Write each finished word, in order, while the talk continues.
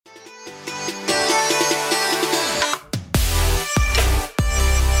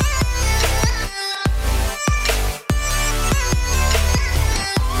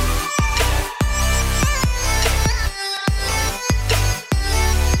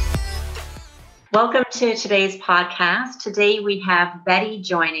Welcome to today's podcast. Today we have Betty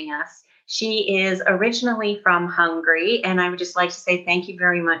joining us. She is originally from Hungary, and I would just like to say thank you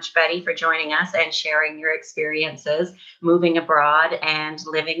very much, Betty, for joining us and sharing your experiences moving abroad and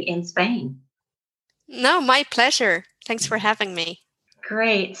living in Spain. No, my pleasure. Thanks for having me.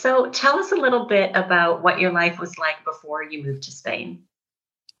 Great. So tell us a little bit about what your life was like before you moved to Spain.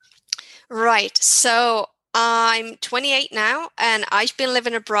 Right. So I'm 28 now, and I've been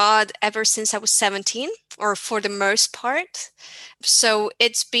living abroad ever since I was 17, or for the most part. So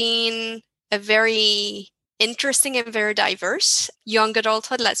it's been a very interesting and very diverse young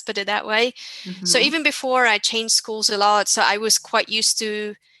adulthood, let's put it that way. So Mm-hmm. even before I changed schools a lot, so I was quite used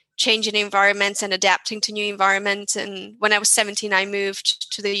to changing environments and adapting to new environments. And when I was 17, I moved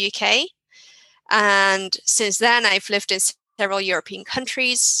to the UK. And since then, I've lived in several European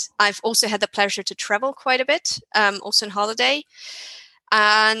countries. I've also had the pleasure to travel quite a bit, also on holiday.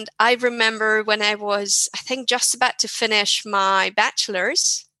 And I remember when I was, I think, just about to finish my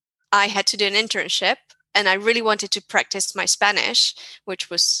bachelor's, I had to do an internship. And I really wanted to practice my Spanish, which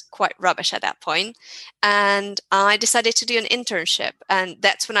was quite rubbish at that point. And I decided to do an internship. And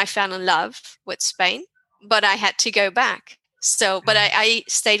that's when I fell in love with Spain. But I had to go back. So, but I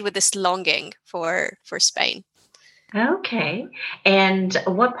stayed with this longing for Spain. Okay. And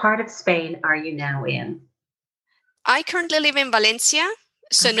what part of Spain are you now in? I currently live in Valencia.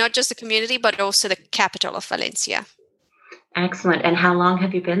 So Okay. not just the community, but also the capital of Valencia. Excellent. And how long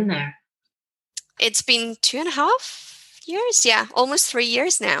have you been there? It's been 2.5 years. Yeah, almost 3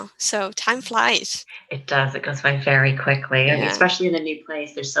 years now. So time flies. It does. It goes by very quickly, Yeah. especially in a new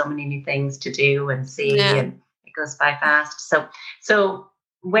place. There's so many new things to do and see, Yeah. and it goes by fast. So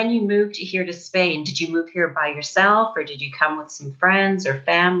when you moved here to Spain, did you move here by yourself, or did you come with some friends or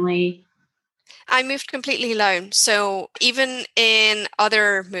family? I moved completely alone. So even in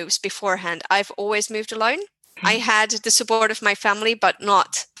other moves beforehand, I've always moved alone. I Okay. had the support of my family, but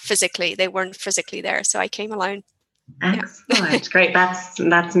not physically. They weren't physically there. So I came alone. Yeah. Excellent. Great.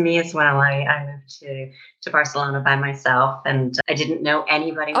 That's me as well. I moved to Barcelona by myself, and I didn't know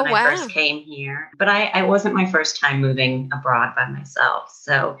anybody Oh, when I first wow. came here. But I wasn't my first time moving abroad by myself.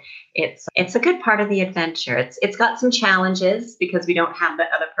 So it's a good part of the adventure. It's got some challenges because we don't have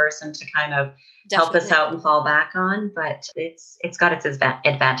the other person to kind of help us Definitely. out and fall back on, but it's got its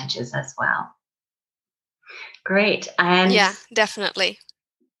advantages as well. Great. And Yeah, definitely.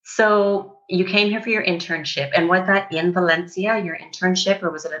 so you came here for your internship, and was that in Valencia, your internship, or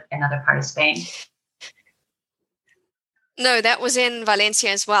was it another part of Spain? No, that was in Valencia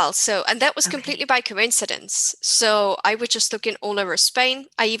as well. So, and that was Okay. completely by coincidence. So I was just looking all over Spain.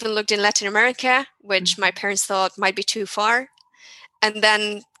 I even looked in Latin America, which my Mhm. parents thought might be too far. And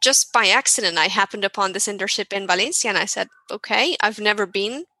then just by accident, I happened upon this internship in Valencia, and I said, okay, I've never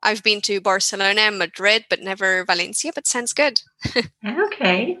been. I've been to Barcelona and Madrid, but never Valencia, but sounds good.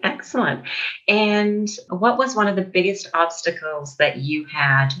 Okay, excellent. And what was one of the biggest obstacles that you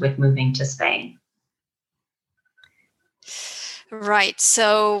had with moving to Spain? Right.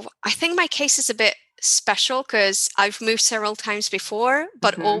 So I think my case is a bit special because I've moved several times before,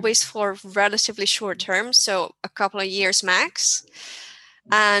 but Hmm. always for relatively short term, so a couple of years max.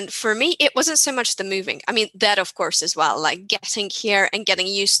 And for me, it wasn't so much the moving. I mean, that of course as well, like getting here and getting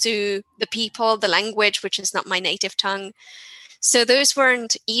used to the people, the language, which is not my native tongue. So those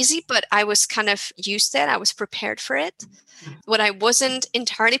weren't easy, but I was kind of used to it. I was prepared for it. What I wasn't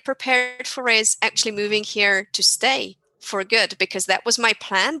entirely prepared for is actually moving here to stay for good, because that was my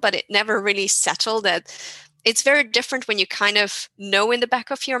plan, but it never really settled. That it's very different when you kind of know in the back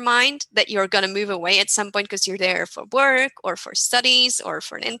of your mind that you're going to move away at some point because you're there for work or for studies or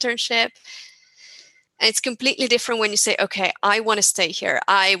for an internship. And it's completely different when you say, okay, I want to stay here.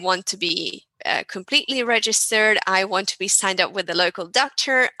 I want to be completely registered. I want to be signed up with the local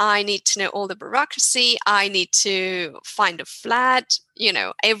doctor. I need to know all the bureaucracy. I need to find a flat.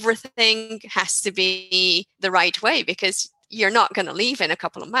 Everything has to be the right way because you're not going to leave in a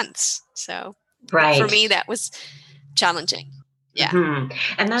couple of months. So for Right. me, that was challenging. Yeah, Hmm.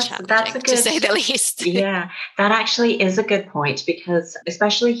 And that's challenging a to good, say the least. yeah, that actually is a good point because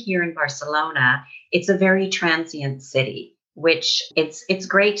especially here in Barcelona, it's a very transient city, which it's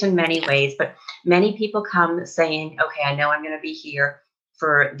great in many Yeah, ways, but many people come saying, okay, I know I'm going to be here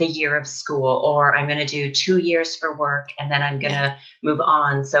for the year of school, or I'm going to do 2 years for work and then I'm going yeah, to move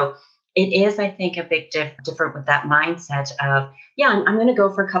on. So it is, I think, a big different with that mindset of, yeah, I'm going to go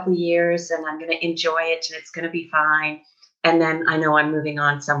for a couple years and I'm going to enjoy it and it's going to be fine, and then I know I'm moving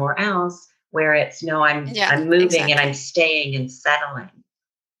on somewhere else, where it's no, yeah, I'm moving and I'm exactly. staying and settling.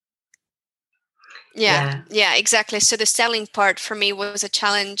 Yeah, Yeah. yeah, exactly. So the selling part for me was a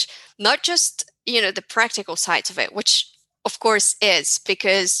challenge, not just the practical sides of it, which of course is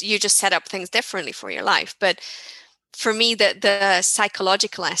because you just set up things differently for your life. But for me, the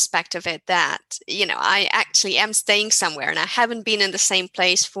psychological aspect of it, that, I actually am staying somewhere and I haven't been in the same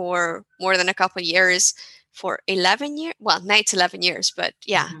place for more than a couple of years, for 11 years. Well, now it's 11 years, but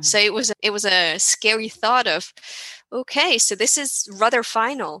yeah. Mm-hmm. So it was a scary thought of, okay, so this is rather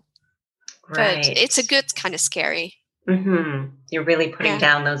final, but Right. it's a good kind of scary. Mm-hmm. You're really putting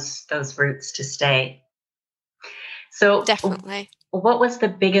down those roots to stay. So definitely. What was the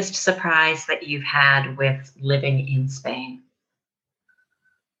biggest surprise that you've had with living in Spain?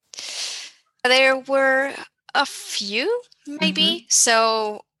 There were a few, maybe. Mm-hmm.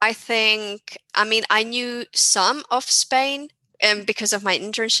 So I think, I knew some of Spain because of my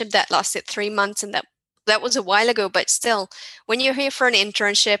internship that lasted 3 months, and that was a while ago. But still, when you're here for an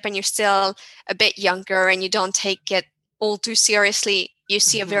internship and you're still a bit younger and you don't take it all too seriously, you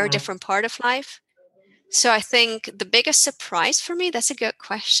see a very different part of life. So I think the biggest surprise for me, that's a good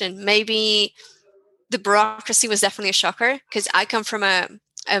question. Maybe the bureaucracy was definitely a shocker, because I come from a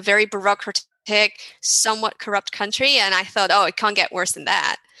very bureaucratic, somewhat corrupt country, and I thought, oh, it can't get worse than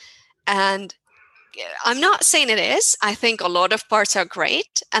that. And I'm not saying it is. I think a lot of parts are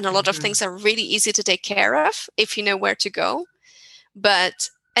great, and a lot of things are really easy to take care of if you know where to go. But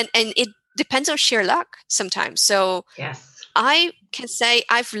and it depends on sheer luck sometimes. So yes, I can say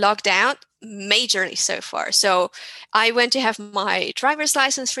I've logged out majorly so far. So I went to have my driver's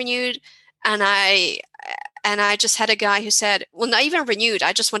license renewed, and I just had a guy who said, well, not even renewed,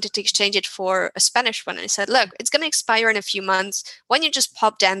 I just wanted to exchange it for a Spanish one. And he said, look, it's going to expire in a few months. Why don't you just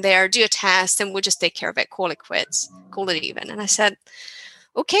pop down there, do a test, and we'll just take care of it, call it quits, call it even. And I said,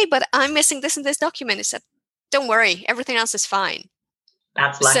 okay, but I'm missing this and this document. He said, don't worry, everything else is fine.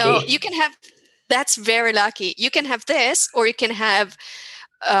 That's lucky. So you can have, that's very lucky. You can have this, or you can have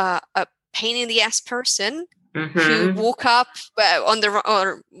a pain in the ass person who woke up on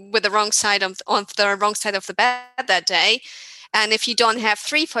the wrong side of the bed that day, and if you don't have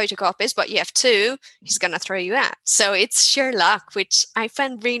 3 photocopies but you have 2, he's gonna throw you out. So it's sheer luck, which I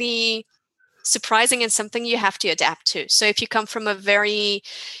find really surprising and something you have to adapt to. So if you come from a very,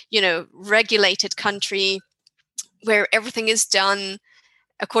 regulated country where everything is done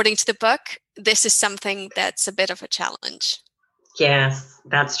according to the book, this is something that's a bit of a challenge. Yes,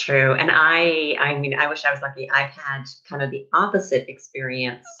 that's true. And I mean, I wish I was lucky. I've had kind of the opposite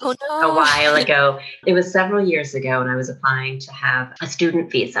experience Oh, no. a while ago. It was several years ago, and I was applying to have a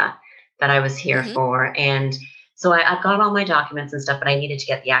student visa that I was here for. And so I've got all my documents and stuff, but I needed to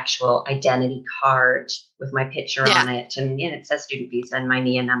get the actual identity card with my picture on it. And it says student visa and my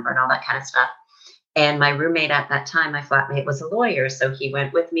NIA number and all that kind of stuff. And my roommate at that time, my flatmate, was a lawyer. So he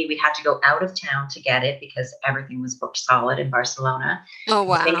went with me. We had to go out of town to get it because everything was booked solid in Barcelona. Oh,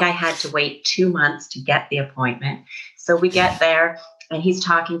 wow. I think I had to wait 2 months to get the appointment. So we get there and he's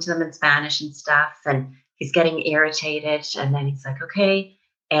talking to them in Spanish and stuff. And he's getting irritated. And then he's like, okay.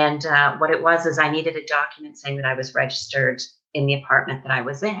 And what it was is I needed a document saying that I was registered in the apartment that I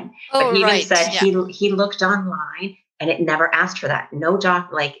was in. Oh, but he right. even said he looked online. And it never asked for that.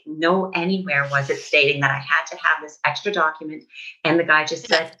 No anywhere was it stating that I had to have this extra document. And the guy just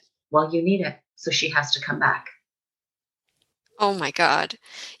said, well, you need it. So she has to come back. Oh my God.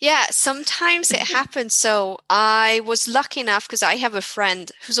 Yeah, sometimes it happens. So I was lucky enough because I have a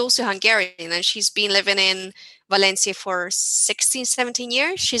friend who's also Hungarian, and she's been living in Valencia for 16, 17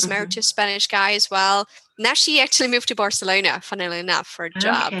 years. She's married to a Spanish guy as well. Now she actually moved to Barcelona, funnily enough, for a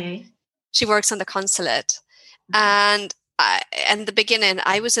job. Okay. She works on the consulate. And in the beginning,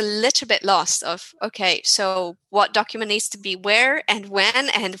 I was a little bit lost of, okay, so what document needs to be where and when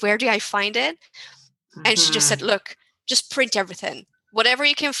and where do I find it? And she just said, look, just print everything. Whatever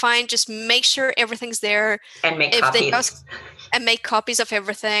you can find, just make sure everything's there. And make copies. And make copies of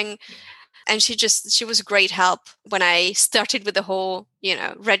everything. And she was a great help when I started with the whole,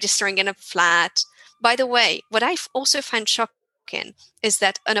 registering in a flat. By the way, what I also find shocking is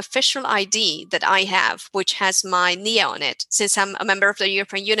that an official ID that I have, which has my NIA on it, since I'm a member of the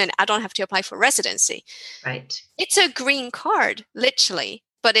European Union, I don't have to apply for residency. Right. It's a green card, literally,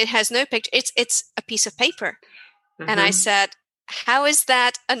 but it has no picture. It's a piece of paper. And I said, how is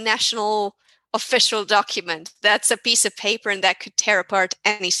that a national official document? That's a piece of paper and that could tear apart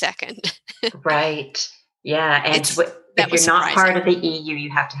any second. Right. Yeah. And if you're not part of the EU, you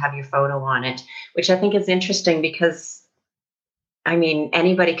have to have your photo on it, which I think is interesting because I mean,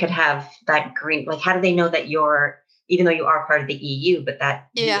 anybody could have that green, like, how do they know that even though you are part of the EU, but that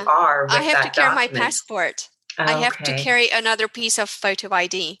you are with I have that to carry document? my passport. Okay. I have to carry another piece of photo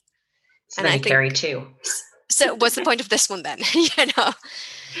ID. So then you carry 2. So what's the point of this one then?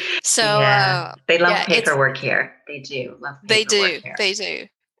 So Yeah, they love yeah, paperwork here. They do love paperwork here. they do.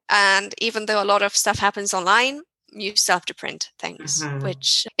 And even though a lot of stuff happens online, you still have to print things,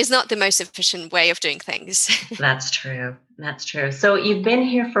 which is not the most efficient way of doing things. That's true. That's true. So you've been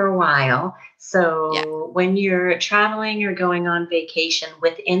here for a while. So when you're traveling or going on vacation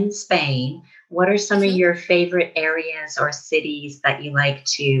within Spain, what are some of your favorite areas or cities that you like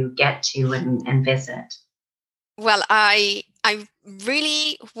to get to and visit? Well, I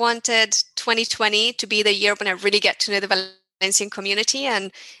really wanted 2020 to be the year when I really get to know the Valencian community,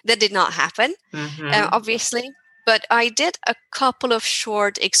 and that did not happen, obviously. But I did a couple of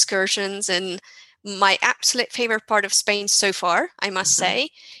short excursions, and my absolute favorite part of Spain so far, I must say,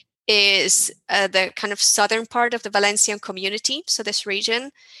 is the kind of southern part of the Valencian community, so this region,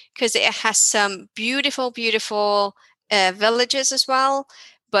 because it has some beautiful, beautiful villages as well.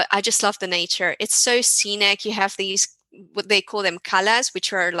 But I just love the nature. It's so scenic. You have these, what they call them calas,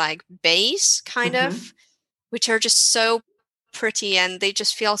 which are like bays, kind of, which are just so pretty, and they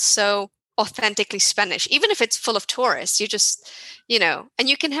just feel so authentically Spanish. Even if it's full of tourists, you just, and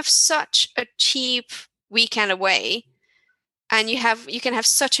you can have such a cheap weekend away, and you can have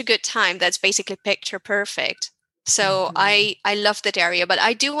such a good time that's basically picture perfect. So I love that area, but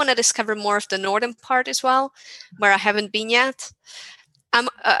I do want to discover more of the northern part as well, where I haven't been yet. I'm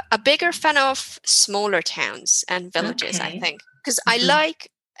a bigger fan of smaller towns and villages, I think, because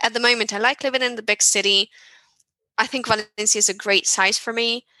at the moment, I like living in the big city. I think Valencia is a great size for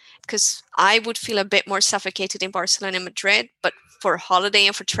me, because I would feel a bit more suffocated in Barcelona and Madrid. But for holiday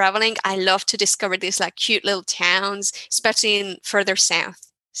and for traveling, I love to discover these like cute little towns, especially in further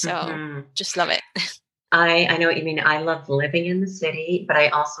south. So just love it. I know what you mean. I love living in the city, but I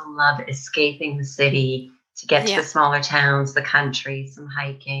also love escaping the city to get to the smaller towns, the country, some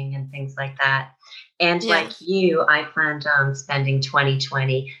hiking and things like that. And like you, I planned on spending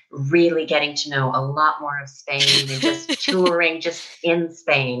 2020 really getting to know a lot more of Spain and just touring just in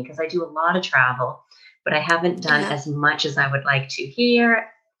Spain, because I do a lot of travel, but I haven't done as much as I would like to here.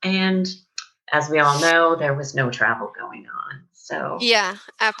 And as we all know, there was no travel going on. So yeah,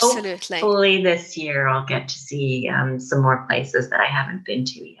 absolutely. Hopefully this year I'll get to see some more places that I haven't been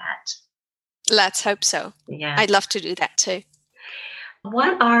to yet. Let's hope so. Yeah. I'd love to do that too.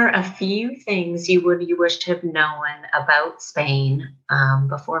 What are a few things you wish to have known about Spain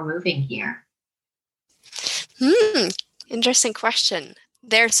before moving here? Interesting question.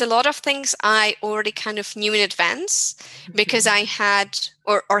 There's a lot of things I already kind of knew in advance, because I had,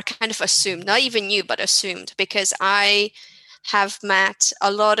 or kind of assumed, not even knew, but assumed, because I have met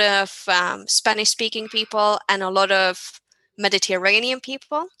a lot of Spanish-speaking people and a lot of Mediterranean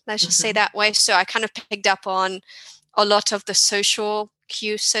people, let's just say that way. So I kind of picked up on a lot of the social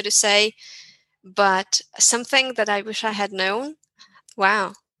cues, so to say. But something that I wish I had known,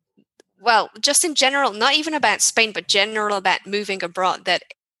 wow. Well, just in general, not even about Spain, but general about moving abroad, that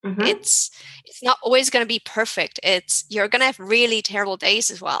it's not always going to be perfect. You're going to have really terrible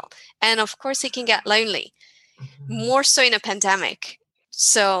days as well. And of course, it can get lonely, more so in a pandemic.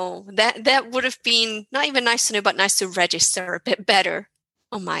 So that would have been not even nice to know, but nice to register a bit better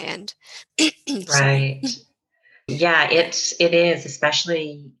on my end. Right. Yeah, it is,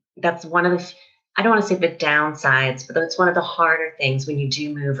 especially that's one of the, I don't want to say the downsides, but that's one of the harder things when you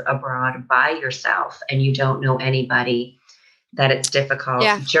do move abroad by yourself and you don't know anybody, that it's difficult.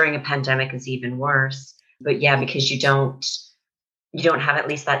 During a pandemic is even worse. But yeah, because you don't have at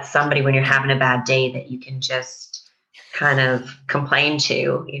least that somebody when you're having a bad day that you can just kind of complain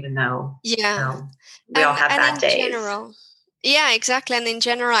to, even though we all have bad days. Yeah, exactly. And in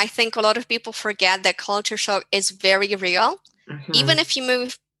general, I think a lot of people forget that culture shock is very real. Even if you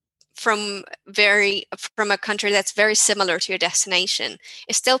move from a country that's very similar to your destination,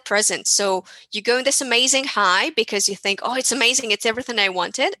 it's still present. So you go in this amazing high because you think, oh, it's amazing, it's everything I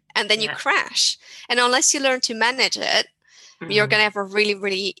wanted, and then you crash. And unless you learn to manage it, you're going to have a really,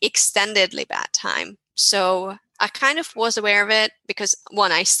 really extendedly bad time. So I kind of was aware of it because,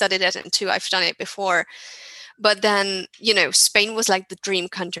 one, I studied it, and two, I've done it before. But then, Spain was like the dream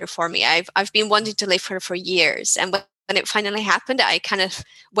country for me. I've been wanting to live here for years. And when it finally happened, I kind of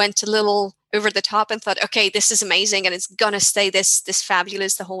went a little over the top and thought, okay, this is amazing, and it's going to stay this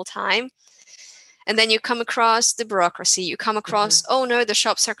fabulous the whole time. And then you come across the bureaucracy. You come across, oh no, the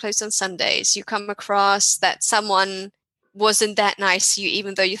shops are closed on Sundays. You come across that someone wasn't that nice to you,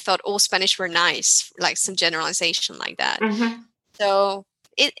 even though you thought all Spanish were nice, like some generalization like that. So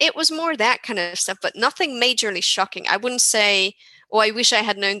it was more that kind of stuff, but nothing majorly shocking. I wouldn't say, oh, I wish I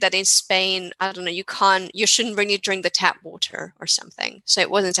had known that in Spain, I don't know, you shouldn't really drink the tap water or something. So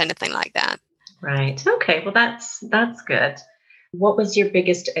it wasn't anything like that. Right. Okay. Well, that's good. What was your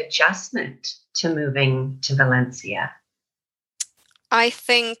biggest adjustment to moving to Valencia? I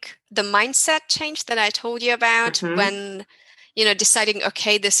think the mindset change that I told you about Mm-hmm. when, deciding,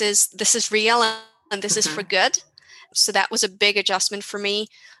 okay, this is real and this is for Mm-hmm. good. So that was a big adjustment for me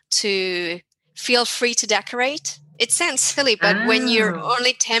to feel free to decorate. It sounds silly, but when you're Oh,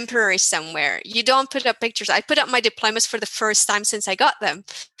 only temporary somewhere, you don't put up pictures. I put up my diplomas for the first time since I got them.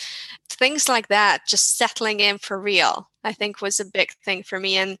 Things like that, just settling in for real, I think was a big thing for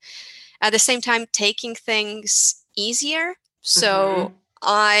me. And at the same time, taking things easier. mm-hmm. So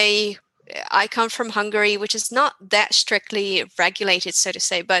I come from Hungary, which is not that strictly regulated, so to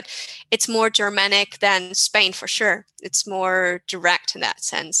say, but it's more Germanic than Spain for sure. It's more direct in that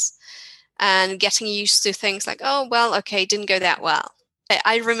sense. And getting used to things like, oh, well, okay, didn't go that well.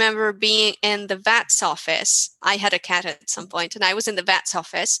 I remember being in the VAT's office. I had a cat at some point, and I was in the VAT's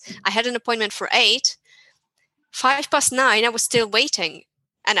office. I had an appointment for 8. 9:05, I was still waiting,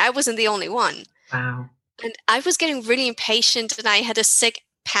 and I wasn't the only one. Wow. And I was getting really impatient, and I had a sick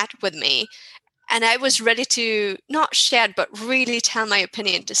pet with me. And I was ready to not shed, but really tell my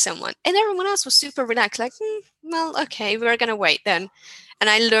opinion to someone. And everyone else was super relaxed, like, well, okay, we're going to wait then. And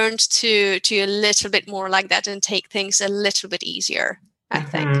I learned to a little bit more like that and take things a little bit easier, I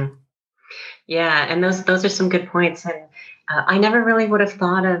think. Mm-hmm. Yeah, and those are some good points. And I never really would have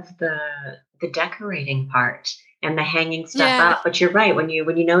thought of the decorating part and the hanging stuff Yeah, up. But you're right. When you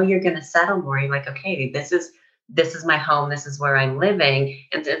know you're going to settle more, you're like, okay, this is my home. This is where I'm living.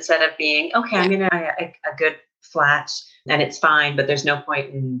 And instead of being, okay, yeah, I'm in a good flat and it's fine, but there's no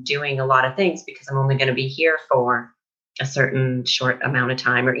point in doing a lot of things because I'm only going to be here for a certain short amount of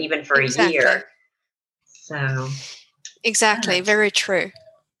time or even for a exactly. year. So Exactly. good. Very true.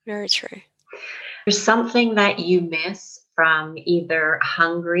 Very true. There's something that you miss from either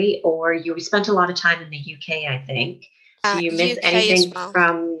Hungary or you spent a lot of time in the UK, I think. Do you miss UK as anything well.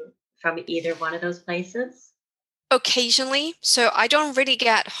 from either one of those places? Occasionally. So I don't really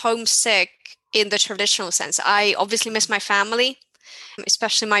get homesick in the traditional sense. I obviously miss my family,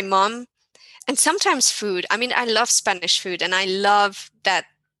 especially my mom, and sometimes food. I mean, I love Spanish food, and I love that,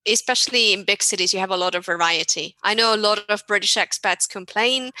 especially in big cities, you have a lot of variety. I know a lot of British expats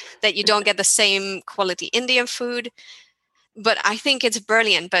complain that you don't get the same quality Indian food, but I think it's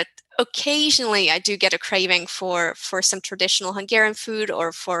brilliant. But occasionally I do get a craving for some traditional Hungarian food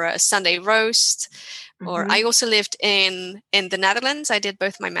or for a Sunday roast. Or I Hmm. also lived in the Netherlands. I did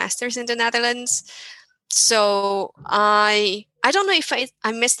both my masters in the Netherlands. So I don't know if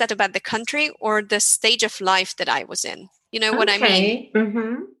I missed that about the country or the stage of life that I was in. You know what I mean? Okay.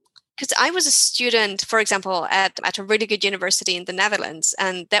 Hmm. Because I was a student, for example, at a really good university in the Netherlands,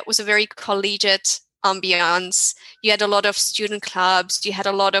 and that was a very collegiate ambiance. You had a lot of student clubs, you had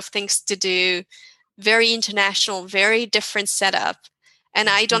a lot of things to do, very international, very different setup. And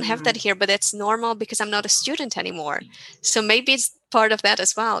I don't have that Hmm. here, but that's normal because I'm not a student anymore. So maybe it's part of that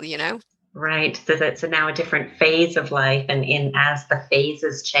as well, you know? Right. So that's now a different phase of life, and in as the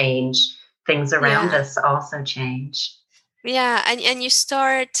phases change, things around Yeah. us also change. Yeah. And you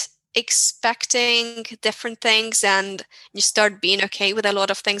start expecting different things and you start being okay with a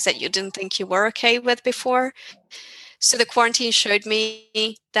lot of things that you didn't think you were okay with before. So the quarantine showed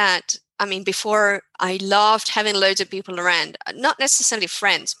me that, I mean, before I loved having loads of people around, not necessarily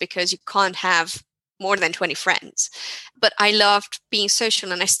friends, because you can't have more than 20 friends, but I loved being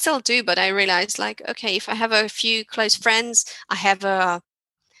social and I still do. But I realized, like, okay, if I have a few close friends, I have a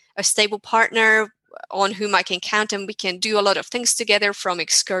stable partner on whom I can count, and we can do a lot of things together, from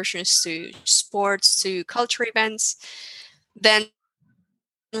excursions to sports to culture events, then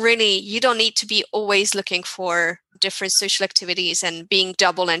really you don't need to be always looking for different social activities and being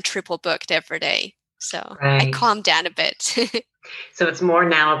double and triple booked every day. So I Right. calmed down a bit. So it's more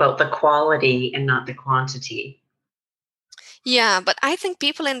now about the quality and not the quantity. Yeah, but I think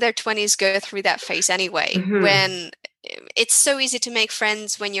people in their 20s go through that phase anyway, Hmm. when it's so easy to make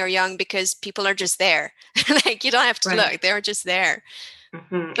friends when you're young because people are just there. Like, you don't have to Right. look, they're just there.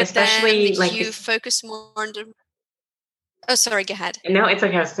 Hmm. But then Especially like you focus more on the. Oh, sorry, go ahead. no, it's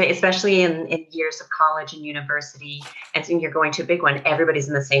okay. I was say, especially in years of college and university, and so you're going to a big one. Everybody's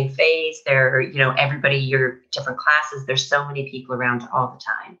in the same phase. Everybody, your different classes. There's so many people around all the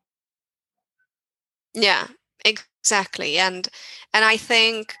time. Yeah, exactly. And I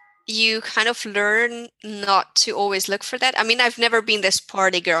think you kind of learn not to always look for that. I mean, I've never been this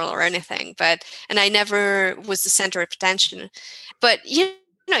party girl or anything, but and I never was the center of attention. But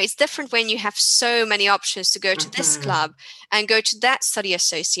it's different when you have so many options to go to this Hmm. club and go to that study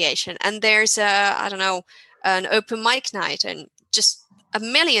association, and there's a, I don't know, an open mic night, and just a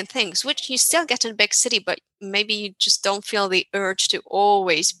million things, which you still get in a big city, but maybe you just don't feel the urge to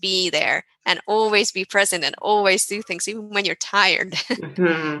always be there and always be present and always do things, even when you're tired.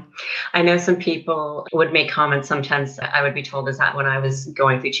 I know some people would make comments sometimes. I would be told is that when I was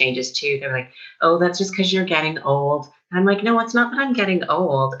going through changes too, they're like, oh, that's just because you're getting old. And I'm like, no, it's not that I'm getting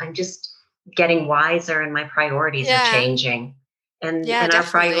old. I'm just getting wiser and my priorities are Yeah, changing. yeah, And our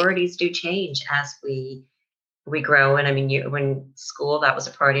definitely. priorities do change as we grow. And I mean, when school, that was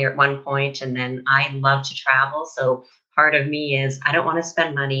a priority at one point, and then I love to travel. So part of me is I don't want to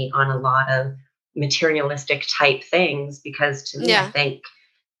spend money on a lot of materialistic type things, because to me, I Yeah. think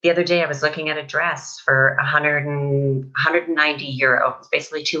the other day I was looking at a dress for 190 euro. It's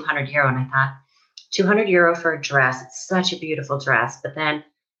basically 200 euro. And I thought, 200 euro for a dress. It's such a beautiful dress. But then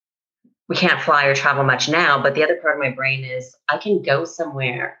we can't fly or travel much now. But the other part of my brain is I can go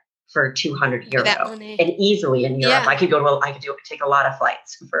somewhere for 200 With that euro money. and easily in Europe. Yeah. I could take a lot of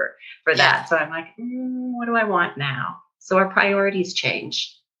flights for Yeah. that. So I'm like, what do I want now? So our priorities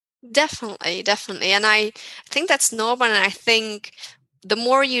change. Definitely, definitely. And I think that's normal. And I think the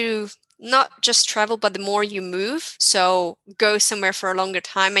more you not just travel, but the more you move, so go somewhere for a longer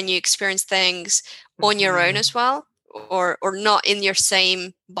time and you experience things on your own Mhm. as well, or not in your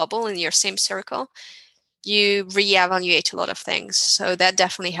same bubble, in your same circle, you reevaluate a lot of things. So that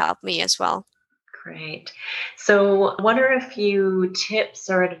definitely helped me as well. Great. So, what are a few tips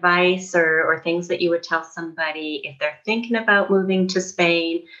or advice or things that you would tell somebody if they're thinking about moving to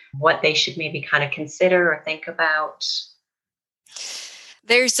Spain, what they should maybe kind of consider or think about?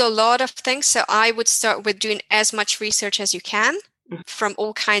 There's a lot of things. So I would start with doing as much research as you can Mhm. from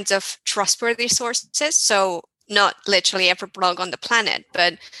all kinds of trustworthy sources. So not literally every blog on the planet,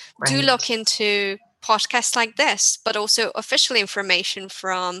 but do Right. look into podcasts like this, but also official information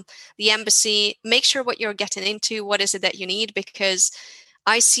from the embassy. Make sure what you're getting into, what is it that you need, because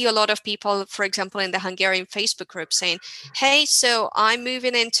I see a lot of people, for example, in the Hungarian Facebook group saying, hey, so I'm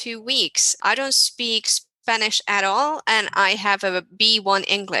moving in 2 weeks. I don't speak Spanish at all, and I have a B1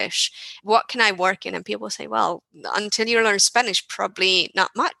 English. What can I work in? And people say, well, until you learn Spanish, probably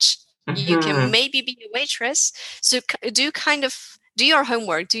not much. You can Hmm. maybe be a waitress. So do your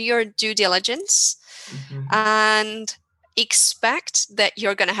homework, do your due diligence, Hmm. and expect that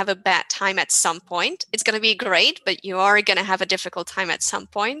you're going to have a bad time at some point. It's going to be great, but you are going to have a difficult time at some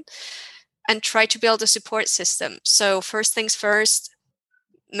point, and try to build a support system. So, first things first,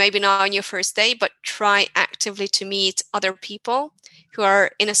 maybe not on your first day, but try actively to meet other people who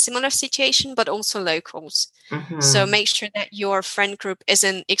are in a similar situation, but also locals. So, Hmm. make sure that your friend group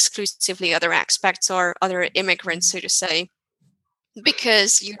isn't exclusively other expats or other immigrants, so to say,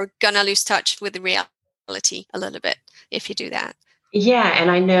 because you're going to lose touch with the reality a little bit if you do that. Yeah,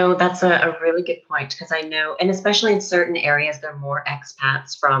 and I know that's a really good point, because I know, and especially in certain areas, there are more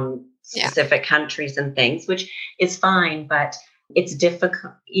expats from Yeah. specific countries and things, which is fine, but it's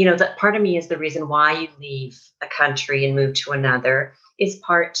difficult. That part of me is the reason why you leave a country and move to another is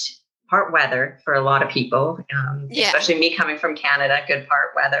part weather for a lot of people, Yeah. especially me coming from Canada, good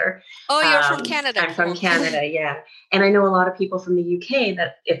part weather. Oh, you're from Canada. I'm from Cool. Canada, yeah, and I know a lot of people from the UK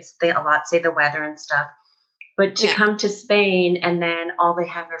that a lot say the weather and stuff. But to Yeah. come to Spain and then all they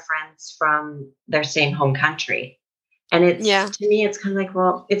have are friends from their same home country. And it's Yeah. to me, it's kind of like,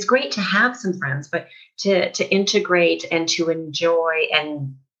 well, it's great to have some friends, but to integrate and to enjoy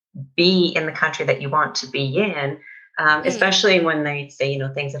and be in the country that you want to be in, Mm. especially when they say,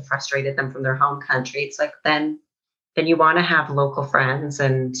 things have frustrated them from their home country. It's like then you want to have local friends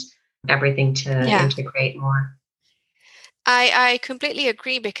and everything to Yeah. integrate more. I completely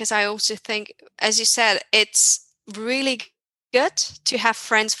agree, because I also think, as you said, it's really good to have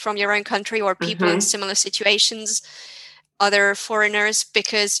friends from your own country or people in Hmm. similar situations, other foreigners,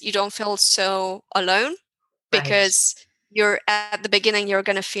 because you don't feel so alone. Right. Because you're at the beginning, you're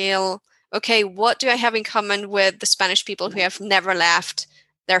going to feel, okay, what do I have in common with the Spanish people who have never left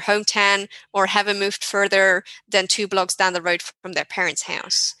their hometown or haven't moved further than 2 blocks down the road from their parents'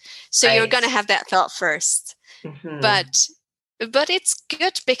 house? So you're Right. going to have that thought first. Hmm. But it's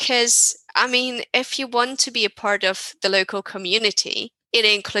good, because I mean, if you want to be a part of the local community, it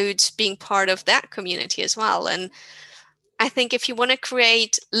includes being part of that community as well. And I think if you want to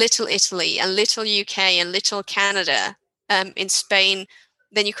create little Italy and little UK and little Canada in Spain,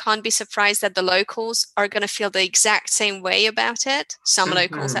 then you can't be surprised that the locals are going to feel the exact same way about it, some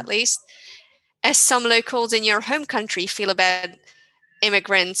locals Hmm. at least, as some locals in your home country feel about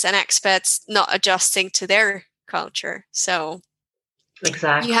immigrants and expats not adjusting to their culture. So you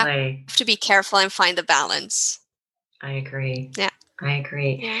have Exactly. to be careful and find the balance. I agree. Yeah. I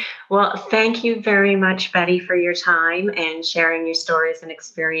agree. Yeah. Well, thank you very much, Betty, for your time and sharing your stories and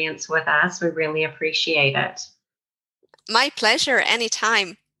experience with us. We really appreciate it. My pleasure,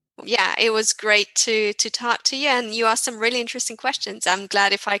 anytime. Yeah, it was great to talk to you, and you asked some really interesting questions. I'm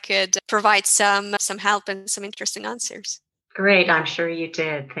glad if I could provide some help and some interesting answers. Great. I'm sure you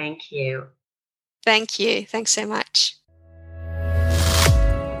did. Thank you. Thank you. Thanks so much.